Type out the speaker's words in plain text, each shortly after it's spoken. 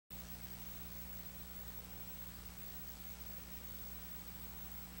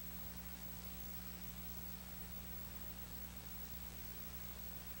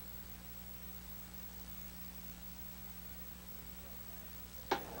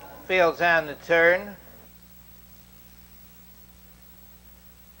Fields on the turn.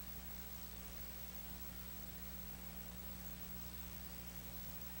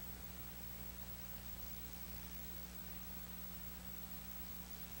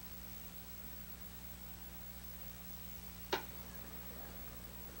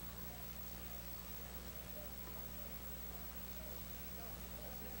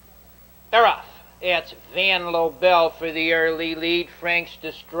 They're off. It's Van Lobel for the early lead. Frank's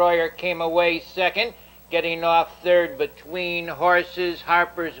Destroyer came away second, getting off third between horses.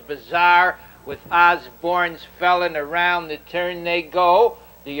 Harper's Bazaar with Osborne's Felon. Around the turn they go.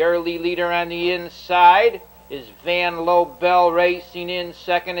 The early leader on the inside is Van Lobel, racing in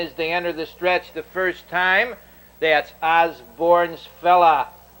second as they enter the stretch the first time. That's Osborne's Fella.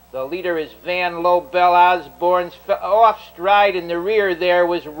 The leader is Van Lobel. Osborne's off stride in the rear there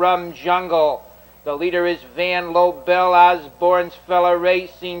was Rum Jungle. The leader is Van Lobel. Osborne's Fella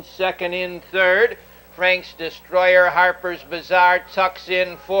racing second in third. Frank's Destroyer, Harper's Bazaar tucks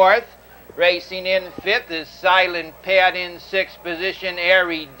in fourth. Racing in fifth is Silent Pat in sixth position.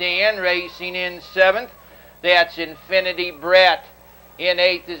 Airy Dan racing in seventh. That's Infinity Brett in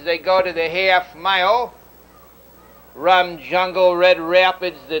eighth as they go to the half mile. Rum Jungle, Red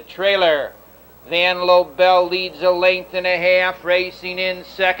Rapids, the trailer. Van Lobel leads a length and a half, racing in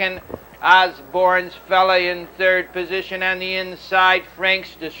second. Osborne's Fella in third position on the inside.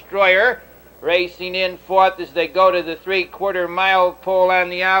 Frank's Destroyer racing in fourth as they go to the 3/4 mile pole on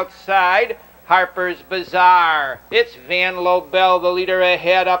the outside. Harper's Bazaar. It's Van Lobel, the leader,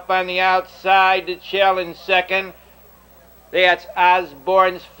 ahead up on the outside to challenge second. That's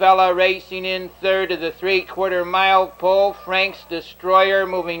Osborne's Fella racing in third to the 3/4 mile pole. Frank's Destroyer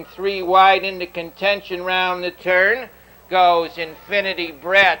moving 3 wide into contention round the turn. Goes Infinity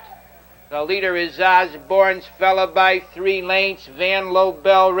Brett. The leader is Osborne's Fella by 3 lengths. Van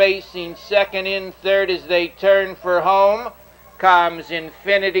Lobel racing second in third as they turn for home. Comes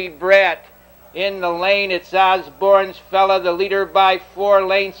Infinity Brett. In the lane, it's Osborne's Fella, the leader by 4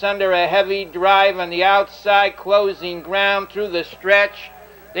 lengths under a heavy drive on the outside, closing ground through the stretch.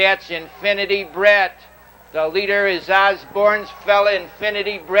 That's Infinity Brett. The leader is Osborne's Fella.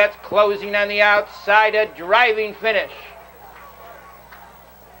 Infinity Brett closing on the outside, a driving finish.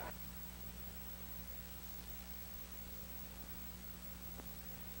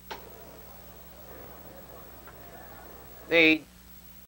 The